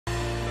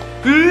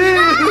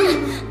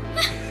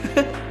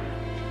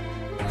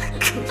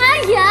阿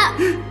野，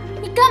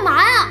你干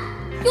嘛呀？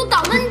又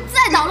捣乱，你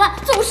再捣乱，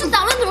总是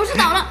捣乱，总是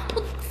捣乱，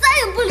我再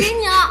也不理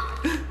你了。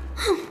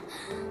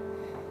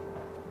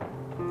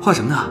画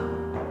什么呢？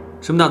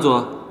什么大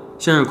作？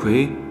向日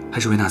葵还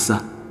是维纳斯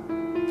啊？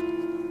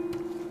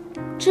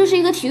这是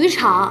一个体育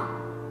场，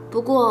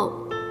不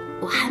过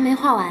我还没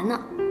画完呢。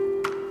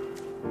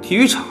体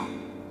育场？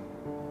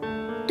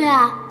对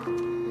啊，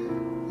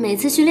每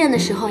次训练的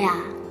时候呀，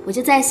我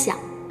就在想，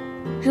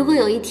如果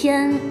有一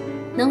天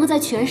能够在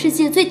全世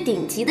界最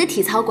顶级的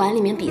体操馆里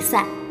面比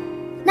赛，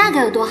那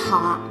该有多好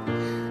啊！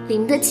里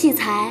面的器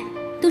材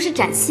都是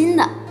崭新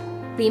的，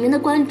里面的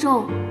观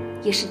众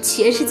也是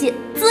全世界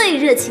最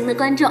热情的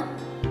观众。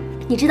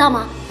你知道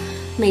吗？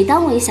每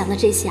当我一想到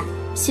这些啊，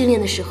训练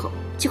的时候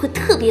就会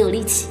特别有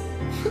力气。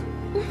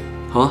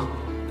好啊，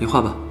你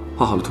画吧，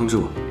画好了通知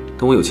我，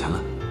等我有钱了，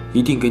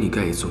一定给你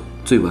盖一座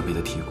最完美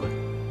的体育馆。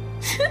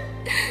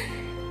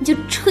你就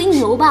吹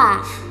牛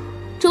吧！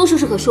周叔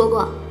叔可说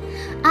过，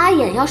阿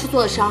衍要是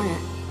做了商人，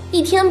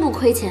一天不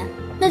亏钱，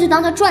那就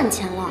当他赚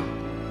钱了。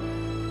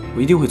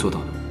我一定会做到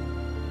的，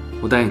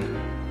我答应你。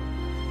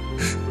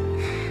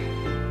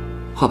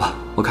画吧，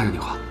我看着你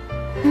画。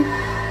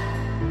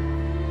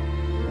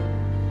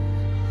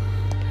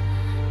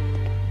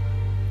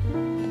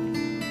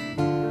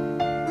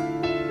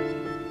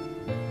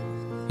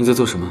你在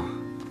做什么？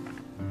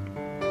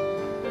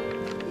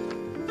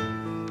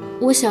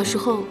我小时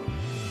候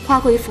画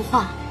过一幅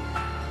画，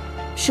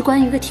是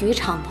关于一个体育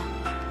场的，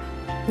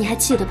你还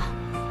记得吧？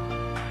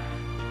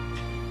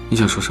你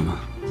想说什么？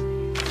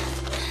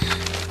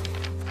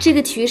这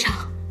个体育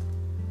场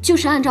就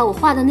是按照我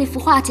画的那幅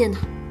画建的，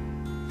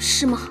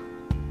是吗？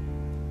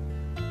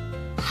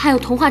还有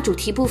童话主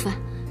题部分，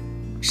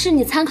是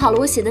你参考了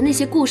我写的那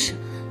些故事，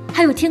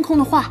还有天空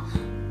的画。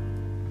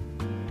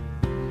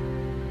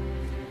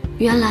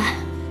原来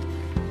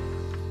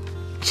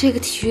这个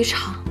体育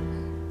场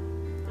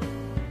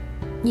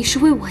你是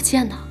为我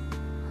建的。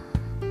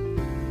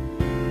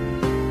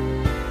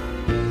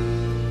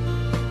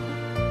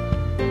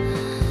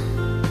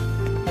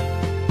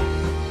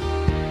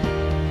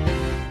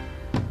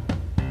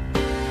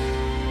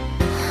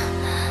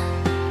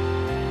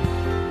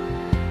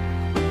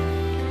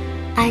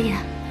阿野，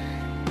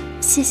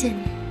谢谢你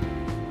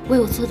为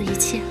我做的一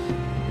切。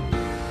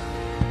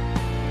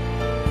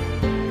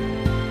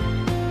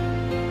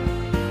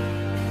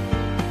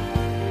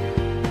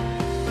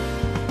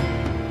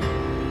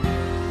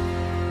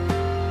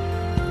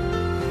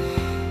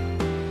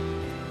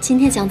今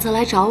天蒋泽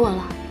来找我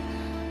了，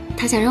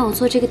他想让我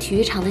做这个体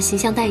育场的形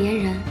象代言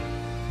人。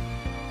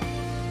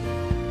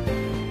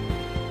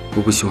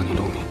我不希望你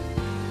露面。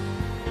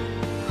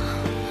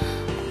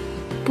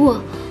不，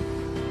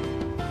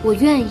我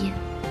愿意。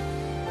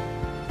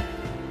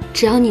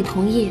只要你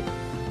同意，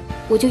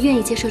我就愿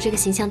意接受这个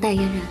形象代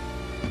言人。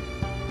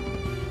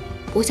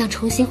我想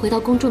重新回到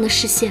公众的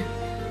视线，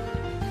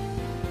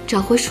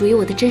找回属于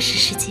我的真实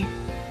世界。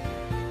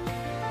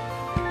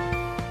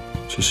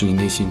这是你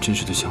内心真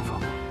实的想法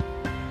吗？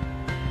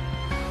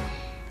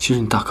其实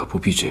你大可不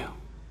必这样，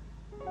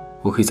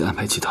我可以再安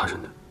排其他人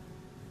的。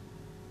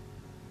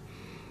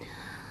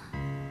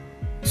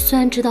虽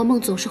然知道梦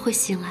总是会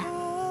醒来，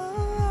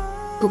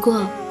不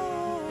过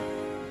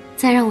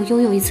再让我拥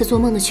有一次做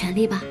梦的权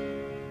利吧。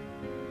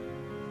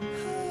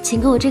请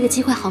给我这个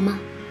机会好吗，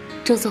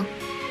周总？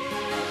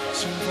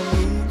相逢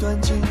一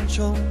段情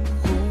中，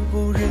互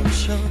不忍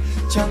舍，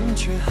将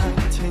却还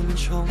填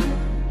充。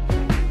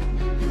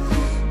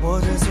我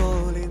对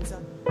左脸在。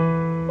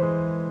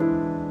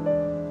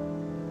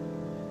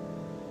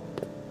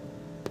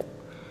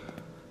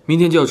明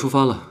天就要出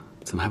发了，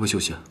怎么还不休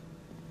息啊？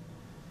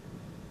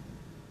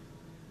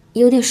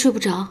有点睡不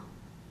着。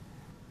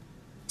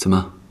怎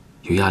么，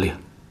有压力啊？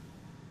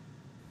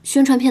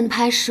宣传片的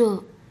拍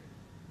摄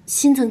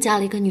新增加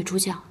了一个女主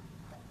角。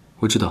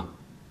我知道，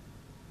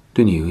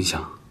对你有影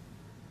响。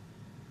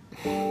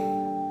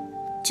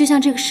就像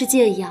这个世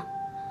界一样，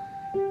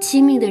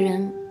亲密的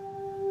人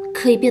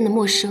可以变得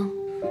陌生，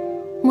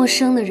陌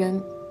生的人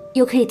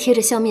又可以贴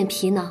着笑面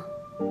皮囊，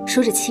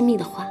说着亲密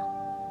的话。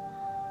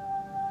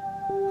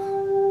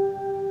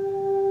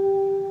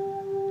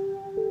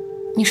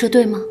你说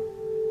对吗？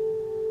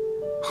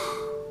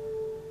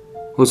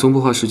我从不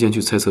花时间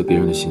去猜测别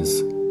人的心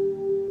思。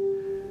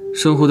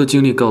生活的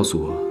经历告诉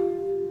我，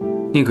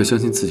宁可相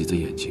信自己的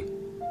眼睛，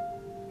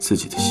自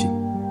己的心。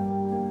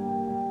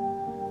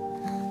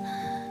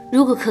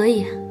如果可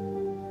以，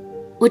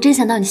我真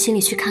想到你心里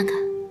去看看。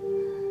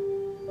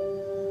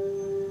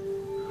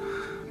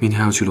明天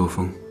还要去洛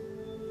风，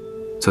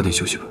早点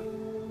休息吧。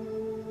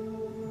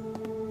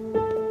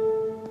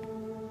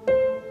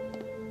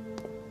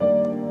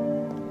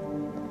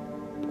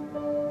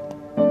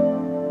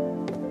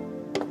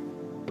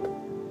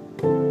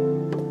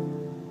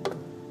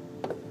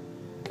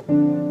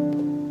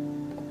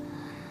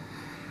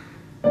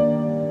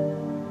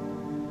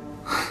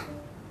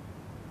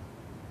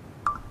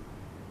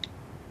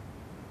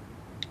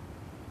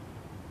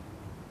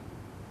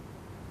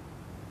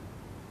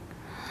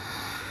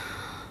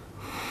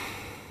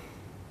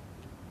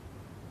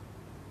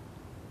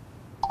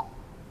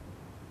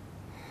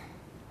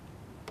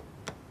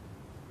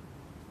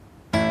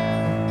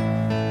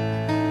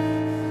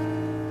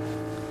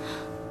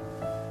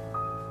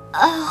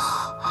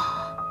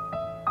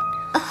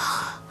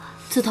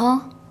梓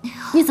潼，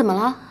你怎么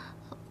了？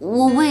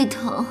我胃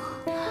疼。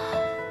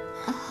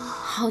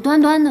好端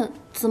端的，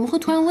怎么会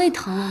突然胃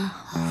疼了呢？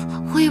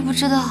我也不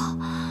知道。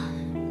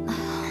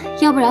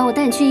要不然我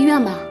带你去医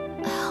院吧。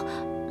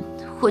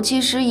我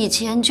其实以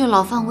前就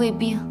老犯胃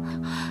病，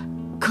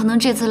可能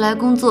这次来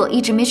工作一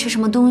直没吃什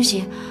么东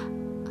西，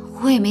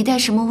我也没带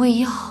什么胃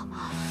药。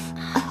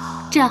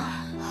这样，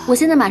我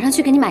现在马上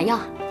去给你买药。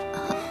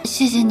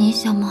谢谢你，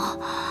小萌。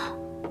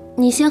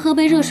你先喝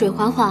杯热水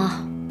缓缓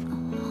啊。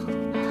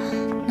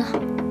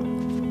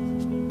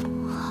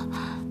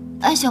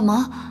哎，小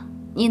萌，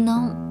你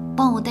能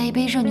帮我带一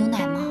杯热牛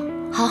奶吗？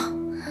好，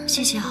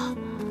谢谢啊。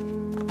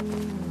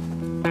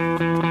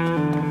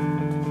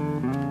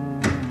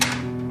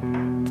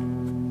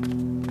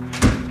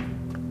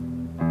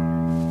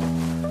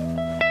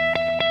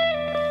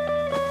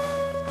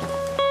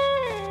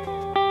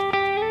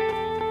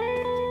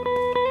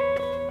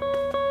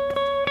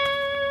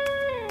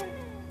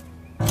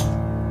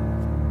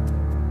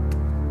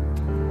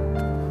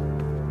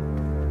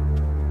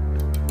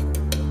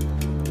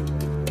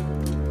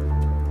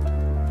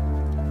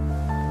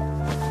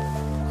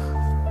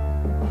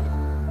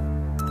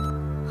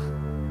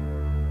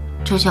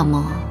周小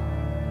萌，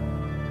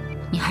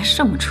你还是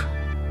这么蠢。